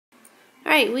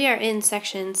All right, we are in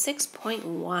section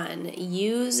 6.1,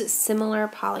 use similar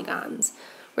polygons.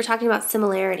 We're talking about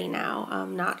similarity now,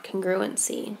 not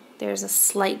congruency. There's a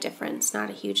slight difference, not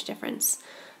a huge difference,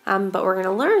 but we're going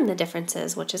to learn the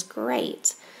differences, which is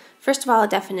great. First of all, a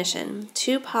definition.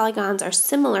 Two polygons are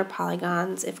similar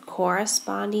polygons if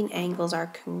corresponding angles are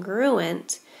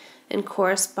congruent and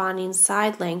corresponding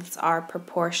side lengths are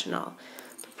proportional.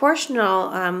 Proportional,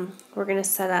 we're going to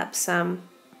set up some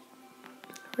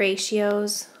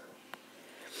ratios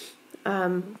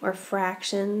or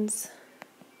fractions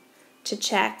to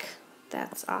check.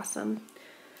 That's awesome.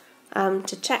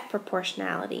 To check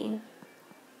proportionality.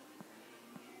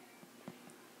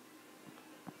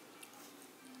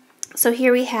 So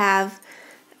here we have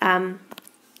a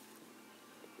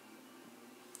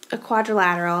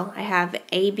quadrilateral. I have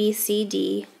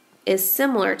ABCD is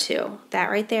similar to, that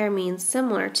right there means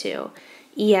similar to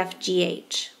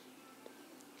EFGH.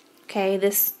 Okay,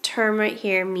 this term right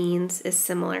here means is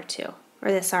similar to, or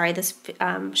this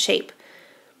shape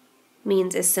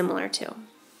means is similar to.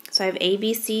 So I have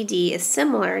ABCD is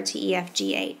similar to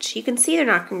EFGH. You can see they're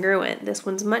not congruent. This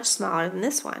one's much smaller than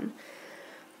this one.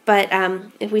 But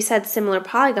if we said similar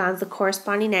polygons, the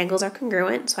corresponding angles are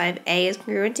congruent. So I have A is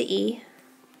congruent to E,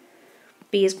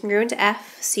 B is congruent to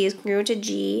F, C is congruent to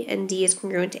G, and D is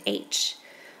congruent to H.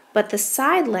 But the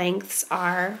side lengths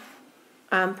are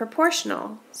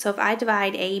proportional. So if I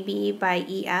divide AB by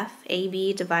EF,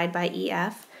 AB divided by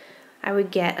EF, I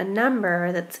would get a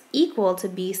number that's equal to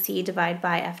BC divided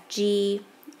by FG,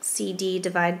 CD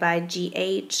divided by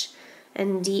GH,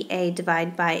 and DA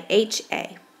divided by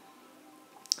HA.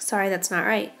 Sorry, that's not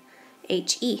right.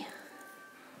 HE.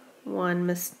 One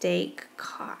mistake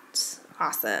caught.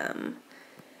 Awesome.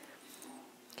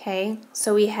 Okay,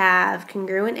 so we have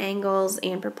congruent angles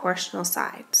and proportional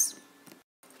sides.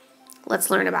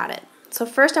 Let's learn about it. So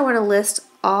first I want to list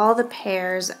all the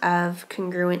pairs of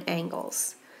congruent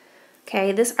angles.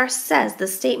 Okay, the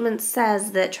statement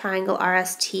says that triangle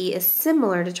RST is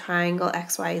similar to triangle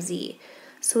XYZ.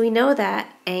 So we know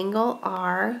that angle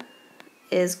R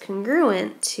is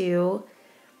congruent to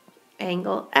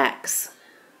angle X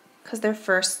because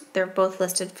they're both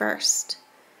listed first.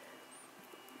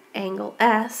 Angle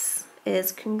S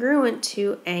is congruent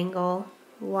to angle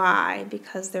Y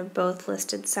because they're both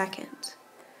listed second.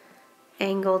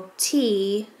 Angle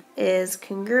T is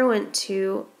congruent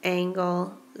to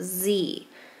angle Z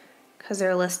because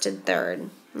they're listed third.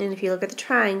 And if you look at the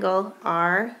triangle,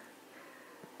 RST,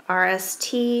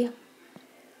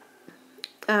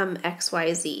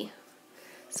 XYZ.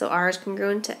 So R is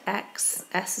congruent to X,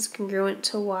 S is congruent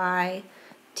to Y,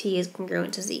 T is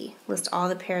congruent to Z. List all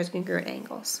the pairs of congruent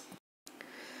angles.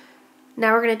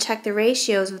 Now we're going to check the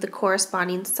ratios of the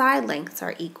corresponding side lengths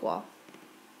are equal.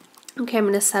 Okay, I'm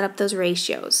going to set up those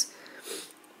ratios.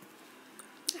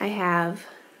 I have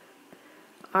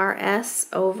RS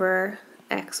over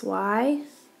XY,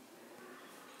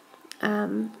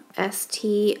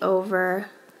 ST over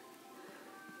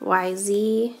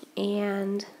YZ,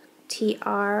 and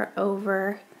TR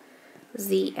over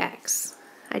ZX.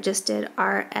 I just did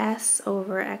RS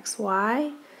over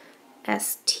XY,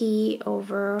 ST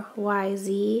over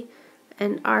YZ,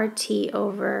 and RT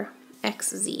over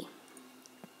XZ.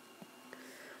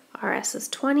 RS is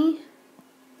 20,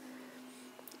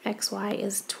 XY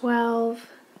is 12,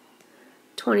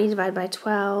 20 divided by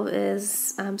 12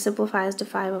 is simplifies to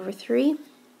 5 over 3,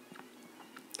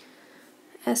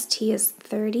 ST is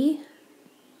 30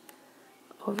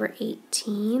 over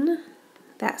 18,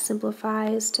 that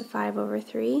simplifies to 5 over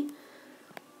 3,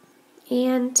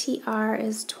 and TR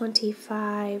is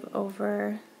 25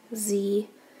 over ZX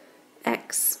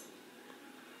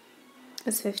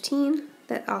is 15,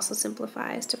 that also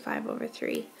simplifies to 5 over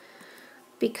 3.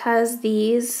 Because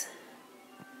these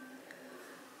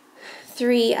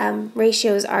three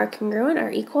ratios are congruent,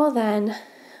 are equal, then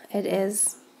it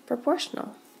is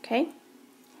proportional, okay?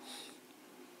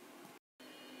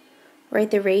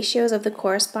 Write the ratios of the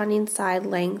corresponding side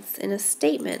lengths in a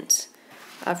statement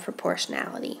of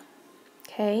proportionality,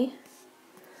 okay?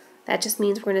 That just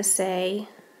means we're going to say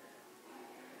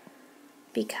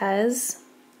because,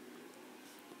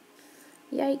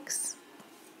 yikes,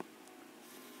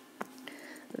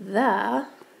 the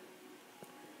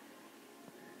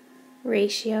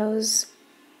ratios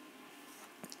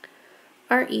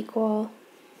are equal,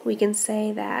 we can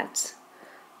say that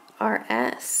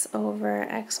RS over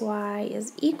XY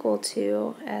is equal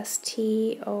to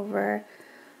ST over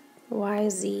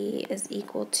YZ is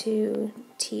equal to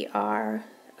TR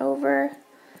over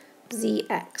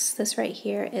ZX. This right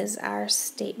here is our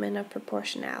statement of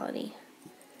proportionality.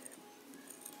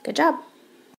 Good job.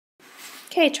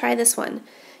 Okay, try this one.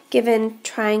 Given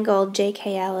triangle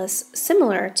JKL is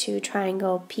similar to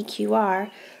triangle PQR,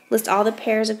 list all the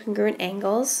pairs of congruent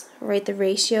angles, write the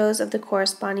ratios of the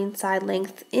corresponding side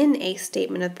lengths in a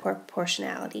statement of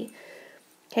proportionality.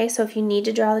 Okay, so if you need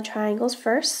to draw the triangles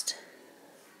first,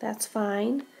 that's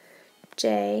fine.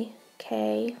 J,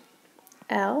 K,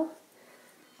 L,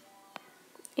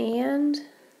 and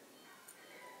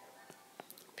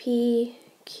P,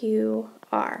 Q,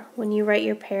 R. When you write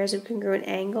your pairs of congruent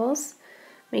angles,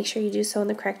 make sure you do so in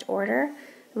the correct order.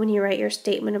 And when you write your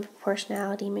statement of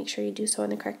proportionality, make sure you do so in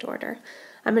the correct order.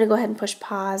 I'm going to go ahead and push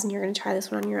pause, and you're going to try this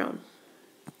one on your own.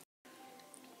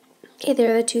 Okay,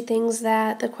 there are the two things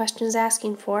that the question is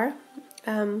asking for.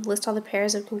 List all the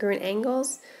pairs of congruent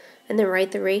angles, and then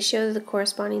write the ratios of the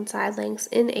corresponding side lengths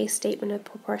in a statement of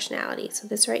proportionality. So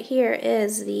this right here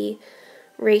is the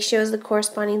ratios of the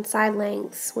corresponding side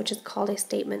lengths, which is called a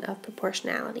statement of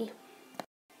proportionality.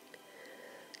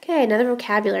 Okay, another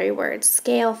vocabulary word,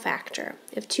 scale factor.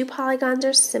 If two polygons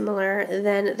are similar,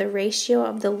 then the ratio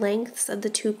of the lengths of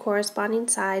the two corresponding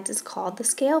sides is called the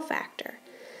scale factor.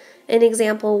 In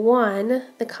example 1,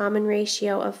 the common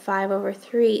ratio of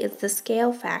 5/3 is the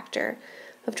scale factor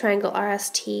of triangle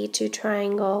RST to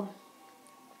triangle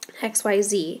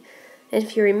XYZ. And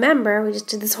if you remember, we just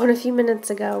did this one a few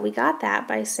minutes ago, we got that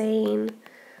by saying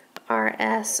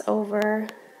RS over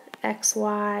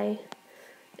XY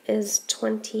is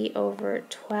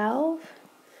 20/12,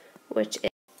 which is,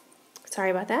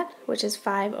 sorry about that, which is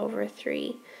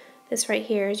 5/3. This right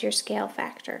here is your scale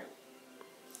factor.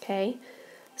 Okay,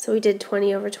 so we did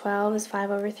 20/12 is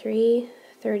 5/3,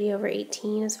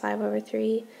 30/18 is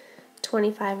 5/3,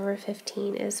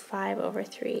 25/15 is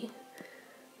 5/3,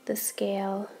 the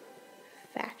scale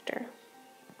factor.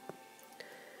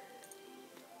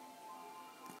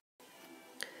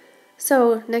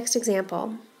 So, next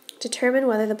example. Determine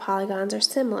whether the polygons are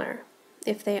similar.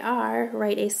 If they are,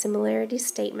 write a similarity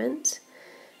statement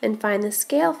and find the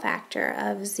scale factor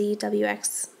of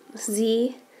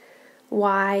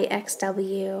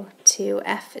ZYXW to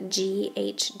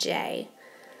FGHJ.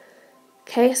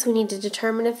 Okay, so we need to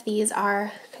determine if these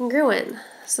are congruent.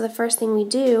 So the first thing we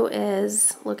do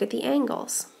is look at the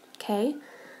angles. Okay,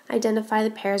 identify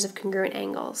the pairs of congruent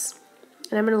angles.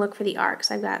 And I'm going to look for the arcs.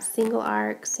 I've got single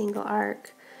arc,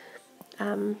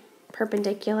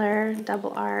 perpendicular,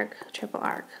 double arc, triple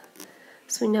arc.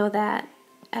 So we know that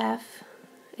F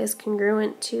is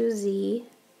congruent to Z,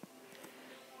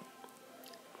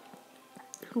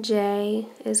 J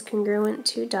is congruent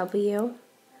to W,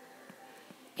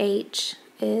 H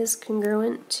is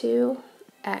congruent to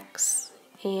X,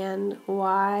 and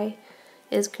Y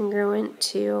is congruent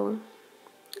to,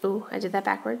 ooh, I did that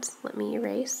backwards. Let me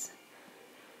erase.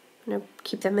 I'm going to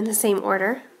keep them in the same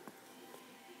order.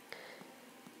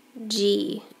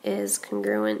 G is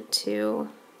congruent to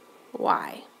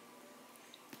Y.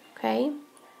 Okay?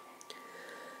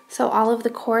 So all of the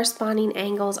corresponding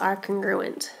angles are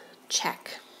congruent.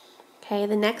 Check. Okay,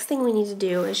 the next thing we need to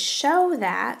do is show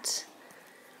that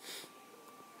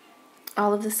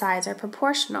all of the sides are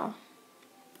proportional.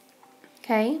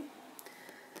 Okay?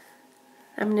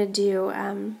 I'm going to do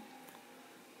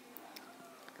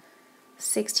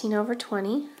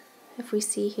 16/20. If we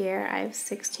see here, I have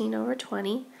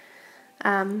 16/20.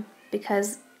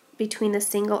 Because between the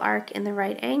single arc and the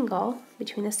right angle,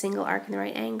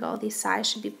 these sides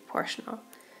should be proportional.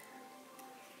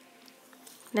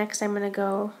 Next, I'm going to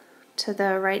go to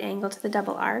the right angle to the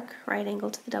double arc,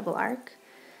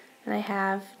 and I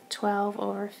have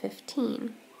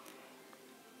 12/15.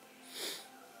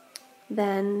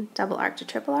 Then double arc to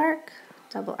triple arc,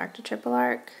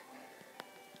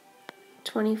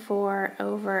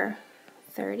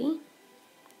 24/30.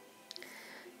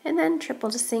 And then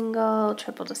triple to single,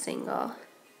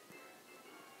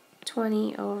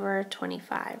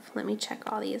 20/25. Let me check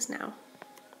all these now.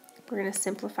 We're going to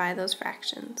simplify those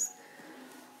fractions.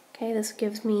 Okay, this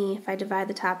gives me, if I divide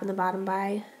the top and the bottom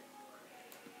by,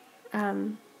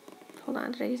 hold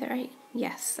on, did I do that right?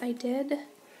 Yes, I did.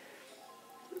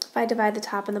 If I divide the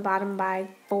top and the bottom by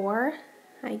 4,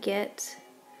 I get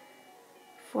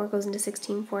 4 goes into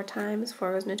 16 4 times,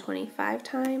 4 goes into 20 5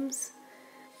 times.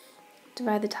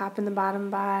 Divide the top and the bottom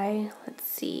by, let's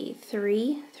see,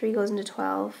 3. 3 goes into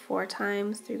 12 4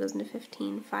 times, 3 goes into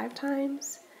 15 5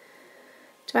 times.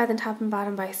 Divide the top and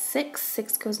bottom by 6.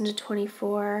 6 goes into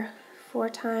 24 4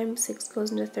 times, 6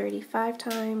 goes into 35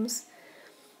 times.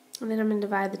 And then I'm going to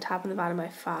divide the top and the bottom by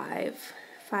 5.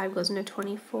 5 goes into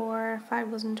 24, 5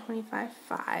 goes into 25,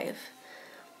 5.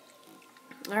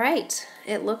 All right,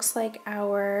 it looks like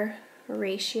our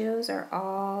ratios are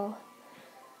all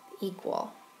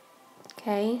equal.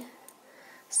 Okay,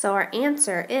 so our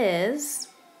answer is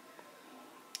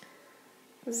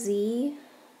ZYXW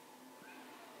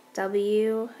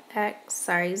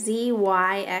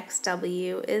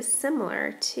is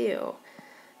similar to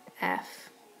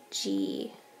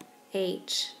FGHJ.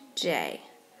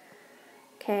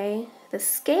 Okay, the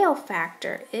scale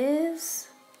factor is,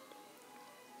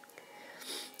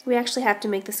 we actually have to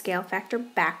make the scale factor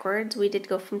backwards. We did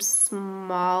go from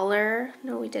smaller,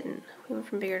 no we didn't, we went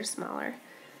from bigger to smaller.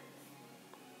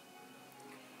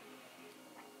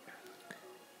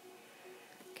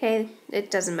 Okay,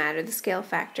 it doesn't matter. The scale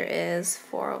factor is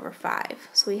 4/5.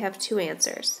 So we have two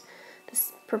answers.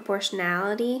 This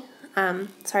proportionality,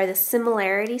 the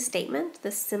similarity statement. The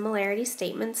similarity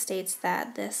statement states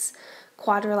that this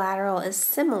quadrilateral is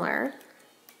similar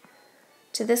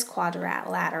to this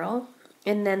quadrilateral,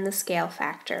 and then the scale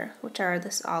factor, which are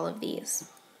all of these.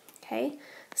 Okay,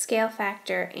 scale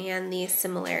factor and the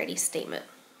similarity statement.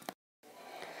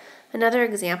 Another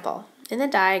example. In the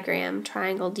diagram,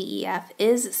 triangle DEF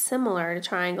is similar to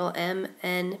triangle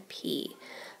MNP.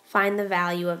 Find the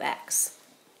value of x.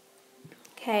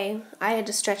 Okay, I had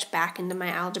to stretch back into my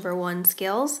Algebra 1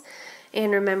 skills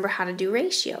and remember how to do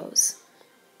ratios.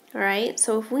 Alright,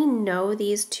 so if we know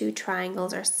these two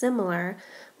triangles are similar,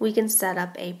 we can set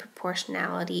up a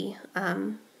proportionality,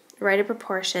 write a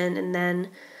proportion, and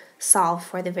then solve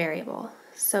for the variable.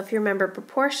 So if you remember,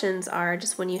 proportions are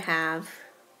just when you have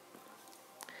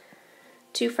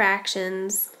two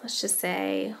fractions, let's just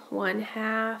say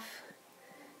 1/2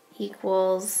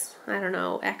 equals, I don't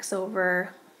know, x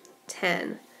over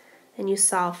 10, and you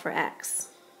solve for x.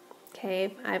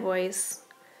 Okay, I've always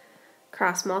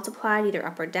cross multiplied, either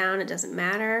up or down, it doesn't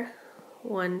matter.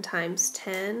 1 times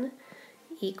 10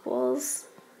 equals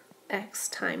x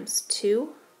times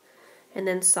 2, and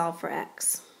then solve for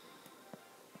x.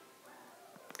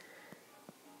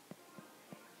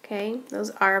 Okay,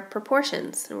 those are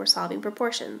proportions, and we're solving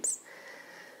proportions.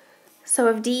 So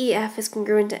if DEF is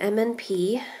congruent to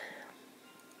MNP,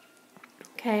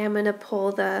 okay, I'm going to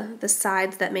pull the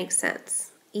sides that make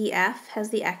sense. EF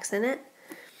has the x in it.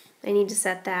 I need to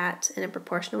set that in a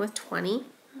proportion with 20.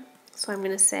 So I'm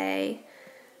going to say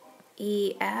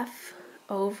EF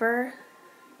over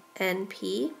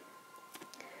NP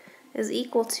is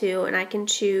equal to, and I can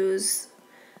choose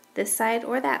this side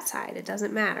or that side, it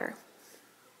doesn't matter.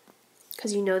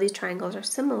 Because you know these triangles are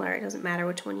similar, it doesn't matter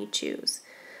which one you choose.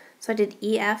 So I did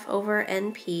EF over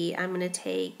NP, I'm going to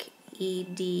take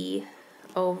ED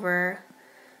over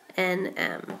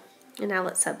NM. And now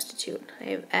let's substitute. I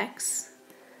have x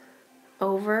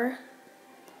over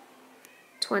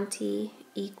 20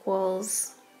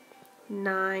 equals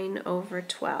 9 over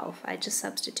 12. I just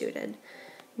substituted.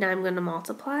 Now I'm going to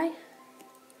multiply.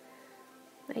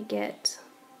 I get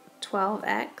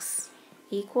 12x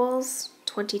equals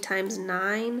 20 times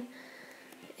 9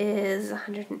 is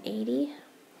 180.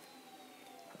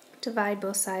 Divide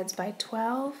both sides by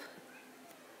 12.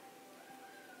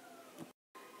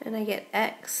 And I get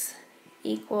x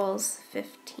equals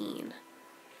 15.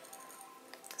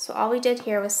 So all we did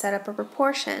here was set up a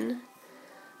proportion,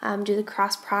 do the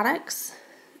cross products,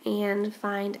 and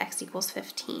find x equals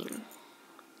 15.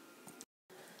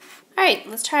 Alright,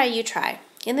 let's try a U-try.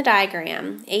 In the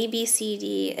diagram,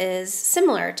 ABCD is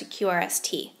similar to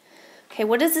QRST. Okay,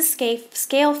 what is the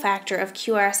scale factor of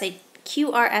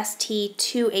QRST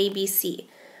to ABC?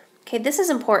 Okay, this is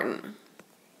important.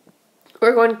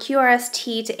 We're going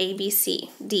QRST to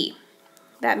ABCD.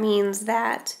 That means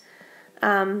that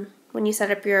when you set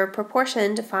up your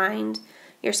proportion to find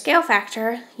your scale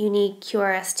factor, you need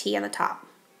QRST on the top.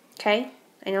 Okay?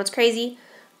 I know it's crazy,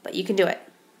 but you can do it.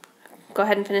 Go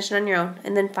ahead and finish it on your own,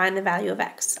 and then find the value of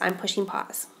x. I'm pushing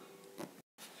pause.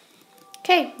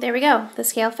 Okay, there we go. The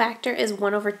scale factor is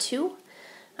 1/2,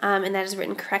 and that is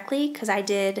written correctly because I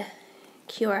did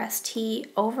QRST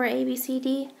over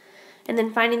ABCD, and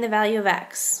then finding the value of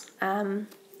x.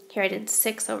 Here I did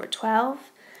 6 over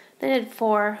 12, then I did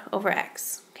 4 over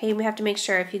x. Okay, we have to make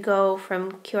sure if you go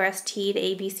from QRST to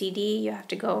ABCD, you have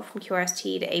to go from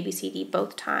QRST to ABCD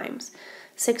both times.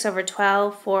 6 over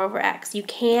 12, 4 over x. You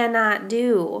cannot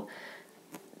do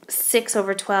 6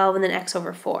 over 12 and then x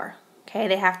over 4. Okay,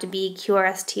 they have to be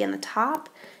QRST on the top,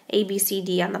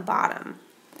 ABCD on the bottom.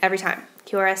 Every time.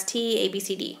 QRST,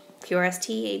 ABCD.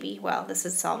 QRST, AB. Well, this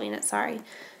is solving it, sorry.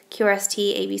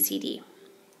 QRST, ABCD.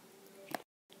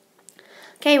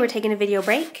 Okay, we're taking a video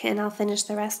break, and I'll finish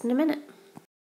the rest in a minute.